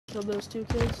Kill those two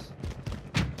kids.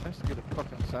 Nice to get a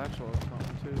fucking satchel or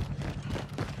something too.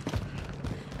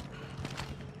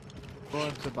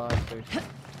 Going to buy station.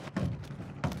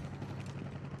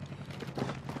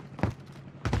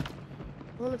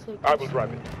 I will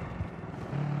drive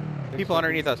it. People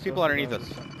underneath us. People underneath us.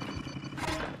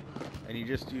 And you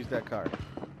just used that car.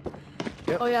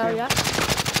 Yep, Oh yeah, yeah.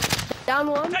 Down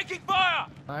one. Taking fire!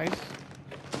 Nice.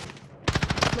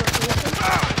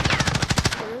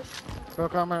 Finish. Throw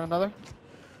camera another.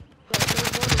 Yeah,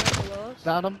 there's one right below us.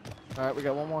 Down him. Alright, we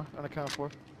got one more on the count of 4.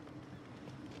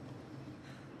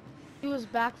 He was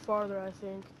back farther, I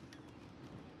think.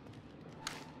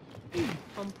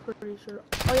 I'm pretty sure.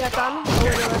 Oh yeah, found him. Oh,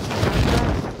 wait,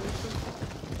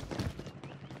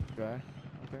 no, Okay.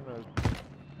 I think that was...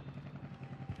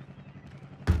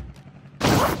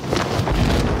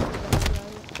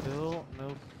 Still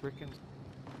no freaking...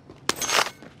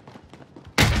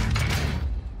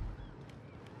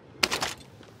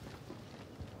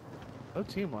 No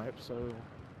team wipe, so...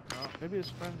 maybe his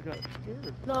friend got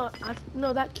scared.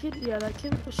 No, that kid, yeah, that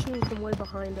kid was shooting from way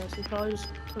behind us. He probably just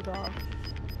took off.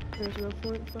 There's no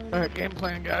point fighting. Alright, game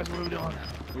plan, guys. What are we doing?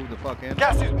 Move the fuck in.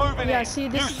 Gas is moving in. Yeah, see,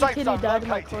 this New is the safe kid zone who died in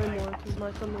my located. claymore, because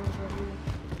my claymore was right here.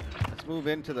 Let's move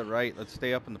in to the right. Let's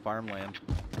stay up in the farmland.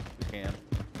 If we can.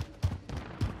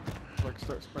 Like,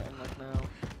 start sprinting like now.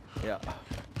 Yeah.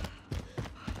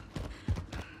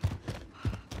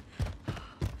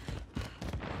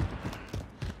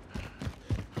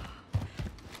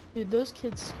 Dude, those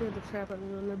kids scared the crap out of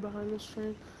me when they're behind this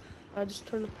train. I just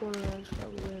turned the corner and I just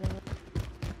got laid out.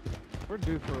 We're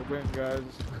due for a win, guys.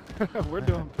 We're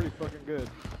doing pretty fucking good.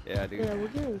 Yeah, dude. Yeah, we're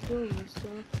getting kills and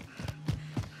stuff.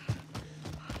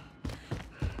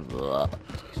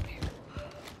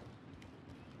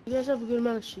 You guys have a good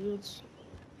amount of shields.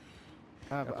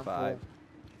 I'm Got full. 5.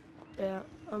 Yeah,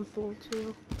 I'm full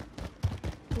too.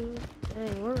 Dude,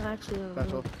 dang, we're actually on a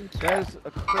Satchel. really good Guys,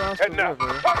 across the Head now.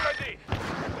 river. Fire ready. I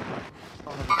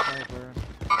don't have a sniper.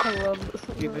 I love this.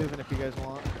 Keep moving if you guys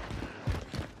want.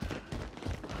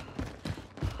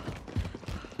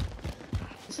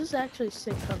 This is actually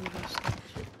sick cover this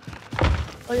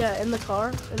stuff. Oh yeah, in the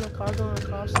car going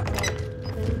across the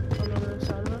thing on the other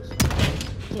side of us.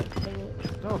 Can't dang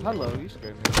it. No, hello, you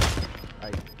scared me.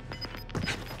 I...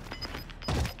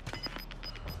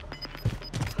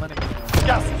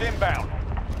 Gas is inbound.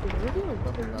 Dude, we're doing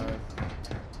Fucking pretty dive.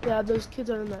 good. Yeah, those kids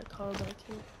are in that car back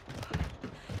here.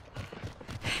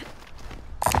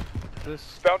 This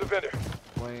Found a vendor.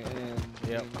 way in.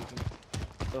 Yep.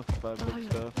 Stuff by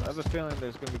Big-Stauf. I have a feeling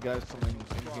there's gonna be guys coming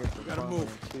in here from farmland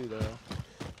too, though.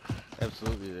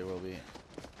 Absolutely, there will be.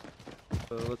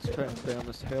 So let's try and stay on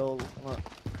this hill. I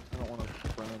don't want to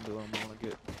run into them. I want to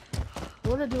get. I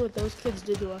want to do what those kids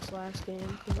did to us last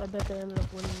game, because I bet they ended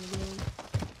up winning the game.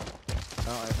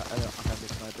 No, I don't have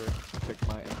the sniper. I picked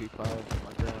my MP5 and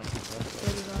my girl MP5. So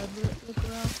did I, but look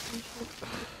around and shit.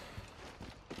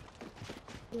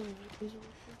 Yeah, these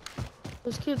are-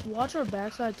 Those kids, watch our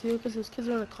backside too, because those kids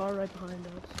are in a car right behind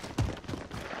us.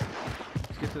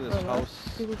 Let's get to this Oh, house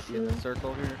people in the shooting.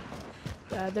 circle here.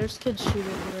 Yeah, there's kids shooting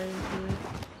right in here.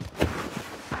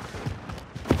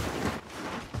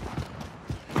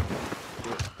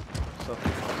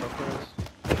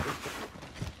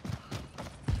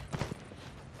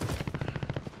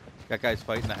 Got guys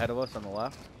fighting ahead of us on the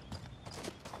left.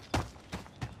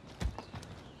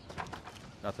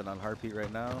 Nothing on heartbeat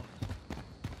right now.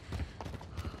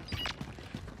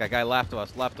 Got guy left of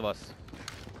us, left of us.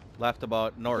 Left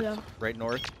about north, Yeah. right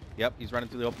north. Yep, he's running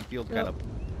through the open field kind of.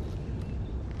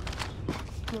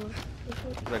 Come on.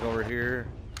 He's like over here.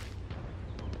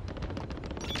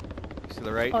 He's to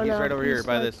the right. Oh, he's no, right over here he's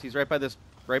by like- this. He's right by this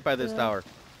Yeah. tower.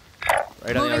 Right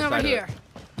on the Moving other over side here. of it.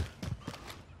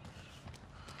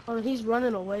 Oh, he's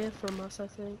running away from us, I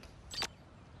think.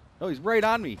 Oh, he's right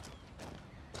on me.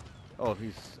 Oh,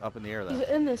 he's up in the air He's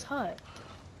though. in this hut.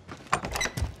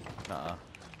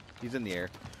 He's in the air.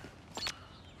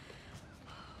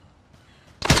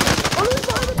 Oh, he's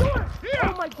behind the door!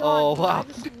 Oh my god! Oh, dude, wow, I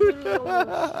just literally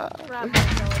almost crapped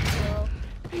myself,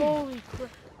 bro. Holy crap.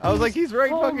 I was like, he's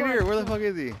right Oh fucking my here. Where the God. fuck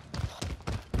is he?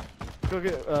 Go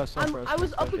get I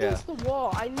was up Yeah. against the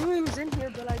wall. I knew he was in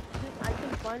here, but I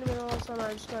couldn't find him, and all of a sudden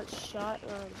I just got shot.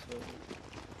 And I was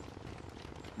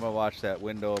I'm gonna watch that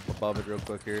window up above it real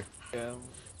quick here. Yeah.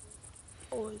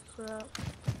 holy crap.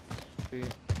 See.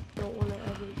 Don't want to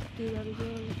ever do that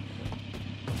again.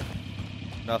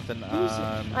 Nothing Who's it?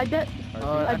 on. I bet.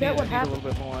 I bet what I need happened. a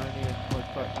little bit more. I need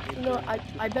like fuck. No,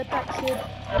 I bet that kid.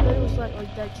 I bet it was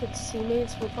like that kid's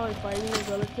teammates were probably fighting those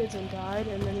other kids and died,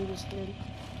 and then he just hid.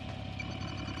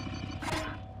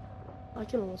 I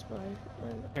can almost buy.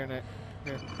 Here, Nick.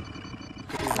 Here.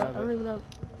 I don't even have.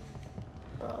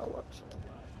 Whoops.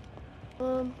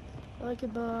 I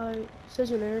could buy. It says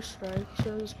an airstrike.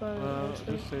 So just buy an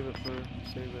airstrike. Just save it. Maybe.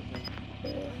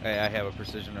 Yeah. Hey, I have a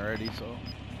precision already, so.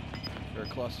 Or a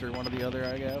cluster, one or the other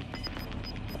I have.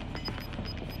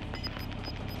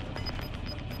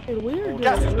 Dude, we are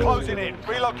Gas is doing closing in.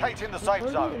 Relocating the safe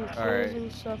zone. Alright.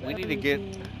 We need to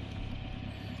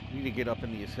get up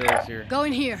in these hills here. Go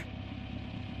in here.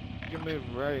 You can move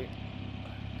right.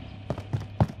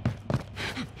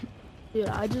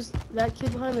 Yeah, that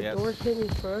kid behind the door hit me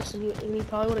first, and he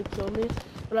probably would have killed me.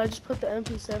 But I just put the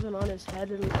MP7 on his head,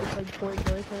 and it's like point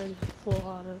blank, and then full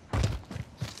auto.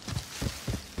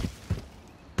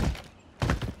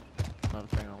 Not a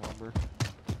fan of lumber.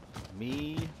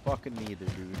 Me fucking neither,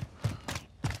 dude.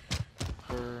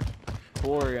 For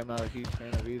quarry, I'm not a huge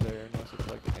fan of either, unless it's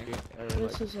like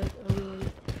This is like a really.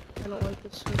 I don't like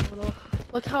this circle at all.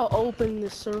 Look how open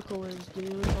this circle is,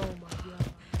 dude. Oh my god.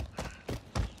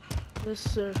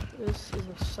 This is a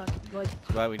suck. Like,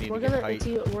 that's why we need to get height.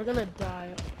 We're gonna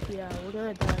die. Yeah, we're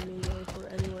gonna die immediately if we're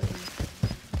anywhere.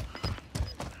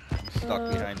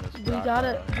 Stuck behind this we rock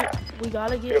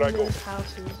gotta get in these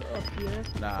houses up here.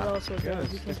 Nah. But also Yeah,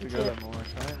 because we go can't. that more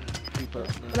time. Keep up.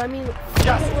 But I mean,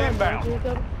 Gas is inbound.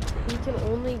 Jacob, we can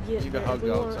only get. You can hug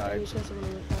outside.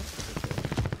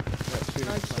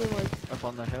 Up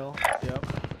on the hill. Yep.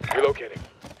 Relocating.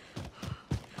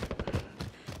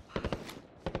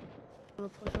 Wanna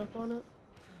push up on it?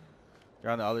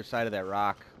 You're on the other side of that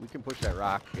rock. We can push that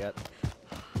rock yet.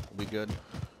 We'll be good.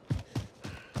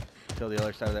 Till the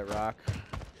other side of that rock.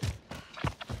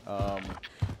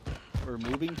 We're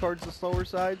moving towards the slower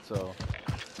side, so.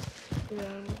 Yeah.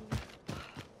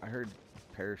 I heard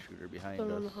parachuter behind Put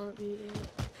us. on the heartbeat. Yeah.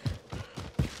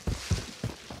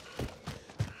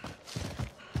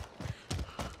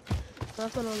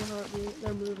 Nothing on the heartbeat.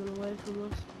 They're moving away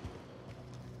from us.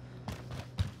 I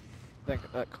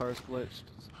think that car's glitched.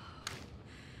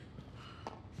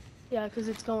 Yeah, because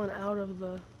it's going out of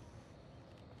the...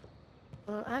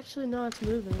 actually, no, it's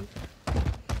moving.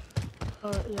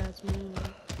 Yeah, it's moving.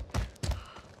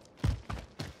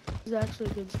 It's actually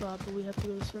a good spot, but we have to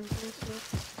go to circles.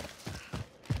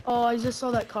 So. Oh, I just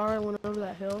saw that car and went over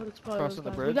that hill. It's probably Crossing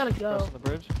the bridge. We gotta go. Crossing the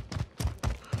bridge.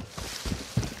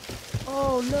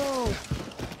 Oh, no!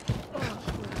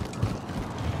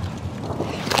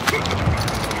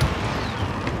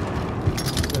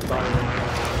 Dead body right there.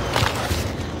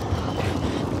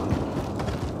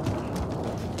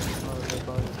 Oh, dead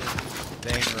body right there.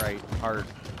 Dang right, hard.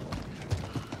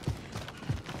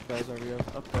 Guys already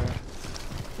up there.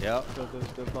 Yep. So those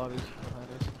dead bodies behind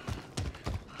us.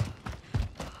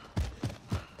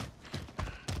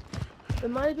 It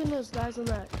might have been those guys in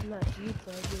that Jeep,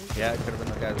 though, dude. Yeah, it could have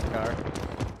been the guy with the car.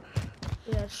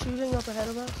 Yeah, shooting up ahead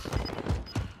of us.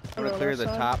 I'm gonna clear the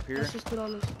top here. Let's just get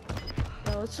on this.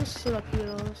 No, let's just sit up here,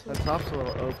 honestly. The top's a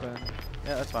little open.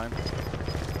 Yeah, that's fine.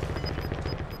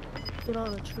 Get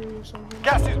on a tree or something.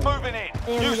 Gas is moving in.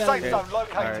 And New we gotta safe get- zone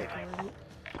located. Alright.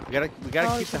 We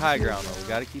gotta keep the high ground though. We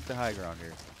gotta keep the high ground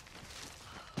here.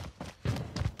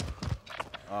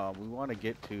 We want to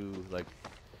get to like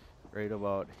right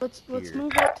about Let's here.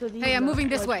 move up to these. Hey, I'm moving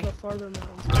this way. The farther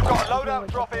mountains. You've got a Like, loadout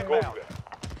drop there. inbound.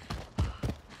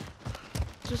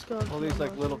 Just go. All these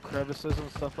like little crevices and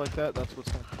stuff like that, that's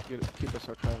what's gonna keep us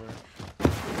our cover.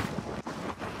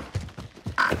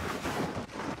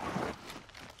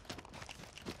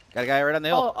 Got a guy right on the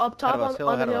hill. Oh, up top Ahead of us, on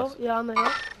the ahead of hill. us. Yeah, on the hill.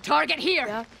 Target here.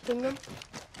 Yeah, ping them. Two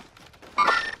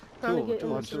Trying to of get them,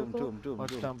 in the two of them, circle. two of them.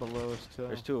 Watch down below us too.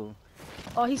 There's two of them.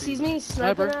 Oh, he sees me. He's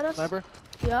sniping at us. Sniper.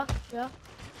 Yeah, yeah.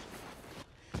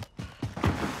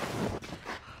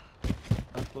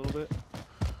 Up a little bit.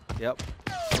 Yep.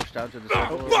 Push down to the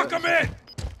circle. Fuck him in!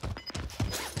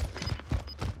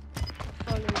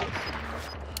 Oh, no,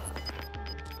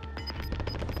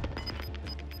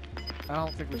 I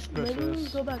don't think we should push maybe we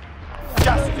this. go back. Gas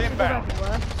I is feel like we should inbound. Go back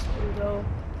left and go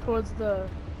towards the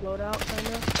loadout,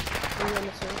 kinda. And then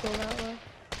the circle that way.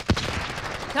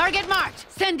 Target marked.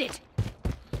 Send it.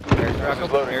 Airstruck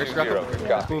him. Loading Airstruck 2-0. him.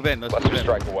 Copy. Move in. Let's Let's move in.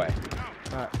 strike away.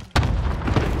 Alright.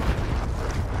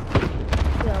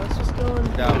 Yeah, let's just go on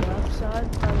Down. the left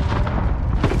side. Find the loadout.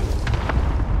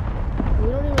 We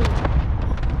don't even. I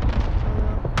don't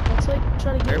know. Let's like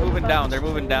try to get. They're in moving five down, they're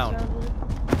moving trains down. here.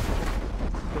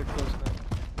 Get close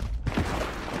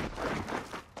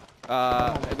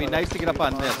It'd be nice to get up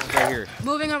on this right here.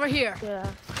 Moving over here. Yeah.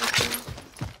 Okay.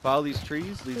 Follow these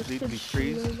trees. Lead these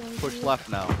trees. Push left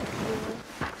now. now.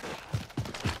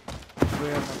 We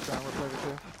have no sound recorder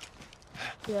too.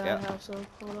 Yeah, Yeah. I have some.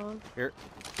 Hold on. Here.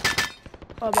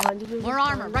 Oh, behind you. Dude. More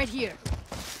armor right here.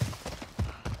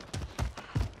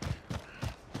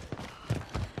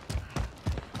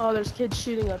 Oh, there's kids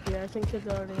shooting up here. I think kids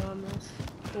are already on this.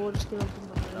 We'll just get them from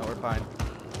behind. No, we're fine.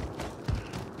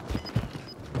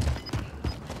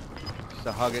 Just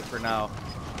to hug it for now.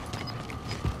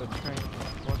 The train.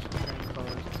 Watch the train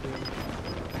cars too.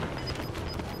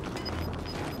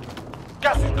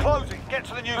 Gas is closing. Get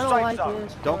to the new I don't safe like zone.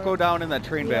 this. Don't go down in that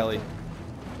train Yeah. valley.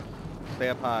 Stay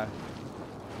up high.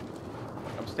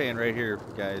 I'm staying right here,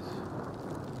 guys.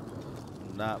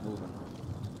 I'm not moving.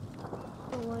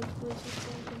 I don't like this.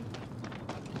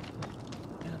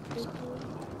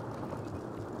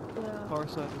 Yeah. Far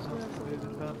side is Yeah, also so moving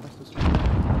then- back. That's the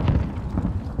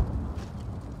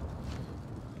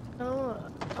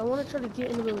I want to try to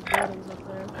get into those buildings up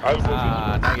there. I'll go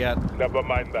Not yet. this way. Never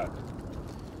mind that.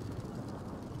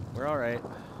 We're all right.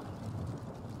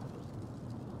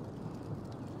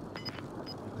 Be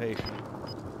patient.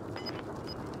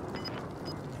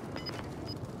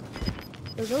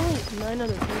 There's only 9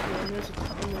 other people, and there's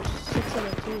 6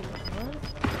 other teams. What?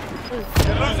 Wait,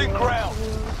 You're losing ground.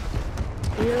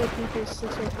 8 other people, 6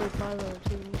 or 5 other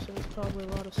teams, so there's probably a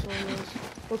lot of solos.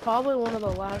 We're probably one of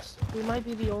the last. We might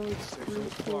be the only team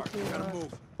left.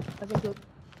 I think it,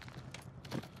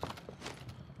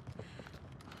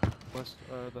 west,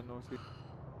 the northeast.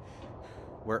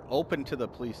 We're open to the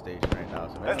police station right now.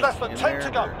 So There's maybe less than in 10 to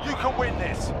there go. or- You can win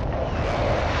this.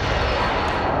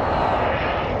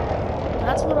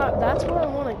 that's what I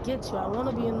want to get to. I want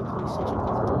to be in the police station.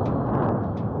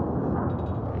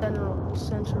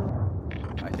 Central.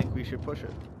 I think we should push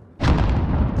it. You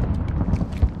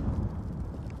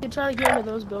can try to get into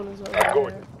those buildings over I'm going.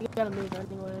 there. You gotta move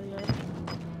anyway, yeah.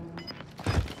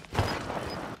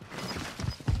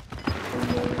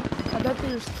 I bet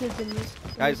there's kids in this.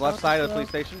 Guys, left side of the police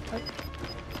station. station.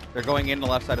 They're going in the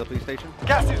left side of the police station.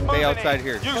 Gas is moving Stay outside in.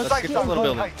 here. New Let's safe get this zone little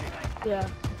building. located. Yeah.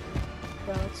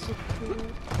 Yeah, let's see.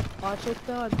 Watch it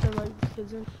though. I feel like the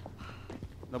kids in.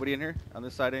 Nobody in here on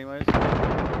this side, anyways.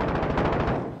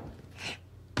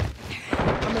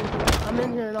 I'm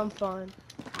in here and I'm fine.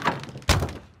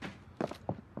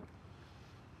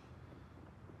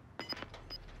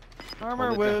 Armor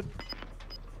Hold it with.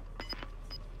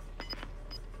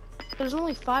 There's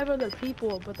only 5 other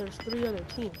people, but there's 3 other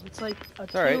teams. It's like a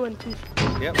 2 alright. and 2.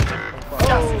 Yep.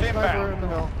 Gas is Sniper inbound. in the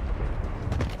hill.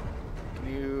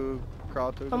 Can you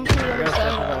crawl to Come me? to the other side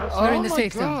of the house. We're in Oh the my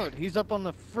safe zone. God, he's up on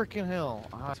the freaking hill.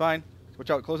 It's fine.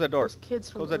 Watch out. Close that door. Those kids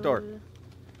from Close that door. earlier.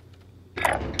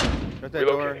 Shut that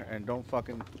door Relocating. and don't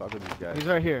fucking fuck with these guys. He's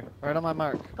right here, right on my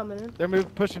mark. Coming in. They're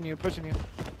pushing you.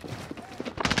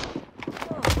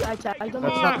 I tagged them.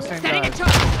 That's not the same Setting a guy.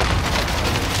 charge.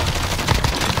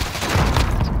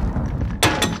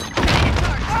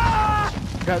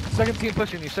 Got second team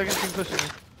pushing you. Right in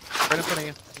front of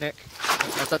you, Nick.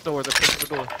 At that door. They're pushing the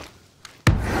door.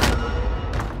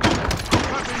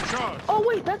 Oh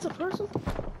wait, that's a person.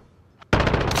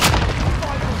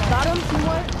 Got him. Team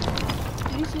white.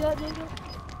 Did you see that, Jacob?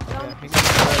 Yeah, he needs to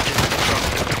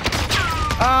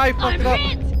Ah, I fucked I'm it up.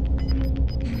 hit.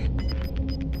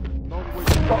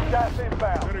 Got gas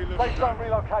inbound. Safe zone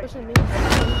relocated. Pushing me.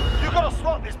 You gotta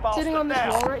slot this bastard Sitting on this now.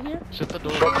 wall right here. Shut the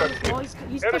door. Wall,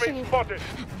 he's pushing me. spotted.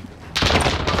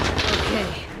 Okay.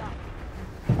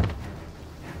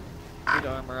 Need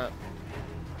armor up.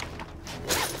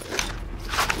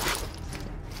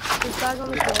 There's guys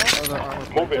on this wall. Oh, the armor's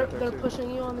Move right it. there, They're too.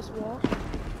 pushing you on this wall.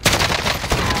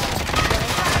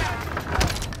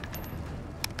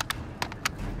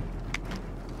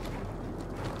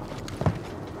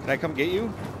 Can I come get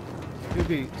you?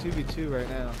 2v2 right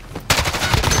now.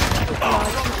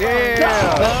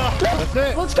 Yeah! That's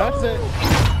it. Let's That's go. it.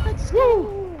 Let's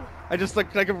go. I just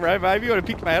like, can I come revive you? And I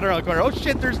peeked my head around the corner. Oh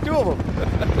shit, there's 2 of them.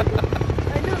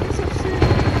 I know this is shit.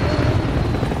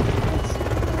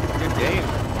 Good game.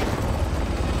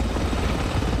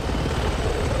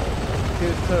 He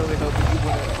was totally hoping you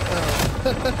win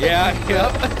it. Yeah,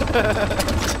 yep.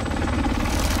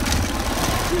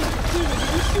 Dude,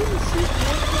 did you see the seat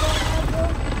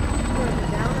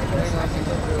down, I guess?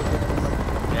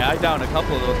 Yeah, I downed a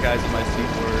couple of those guys in my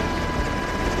C4.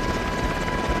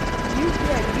 You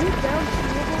down 2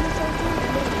 of them or something,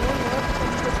 and then 1 left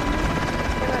from pushing me,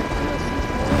 and I threw a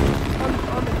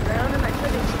C4 on the ground, and I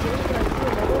tried to explode it, and I threw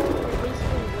another one, and it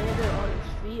basically landed on his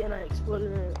feet, and I exploded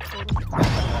and it killed him.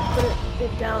 But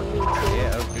it downed me too. Yeah,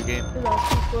 that was a good game. Because I was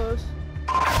too close.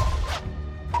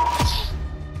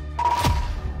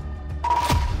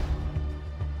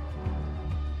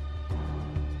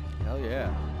 Hell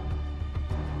yeah.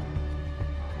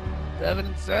 7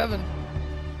 and 7.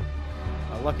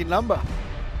 A lucky number.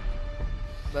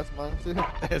 That's mine too.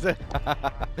 Is it?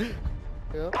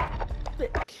 Yep.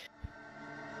 Thick.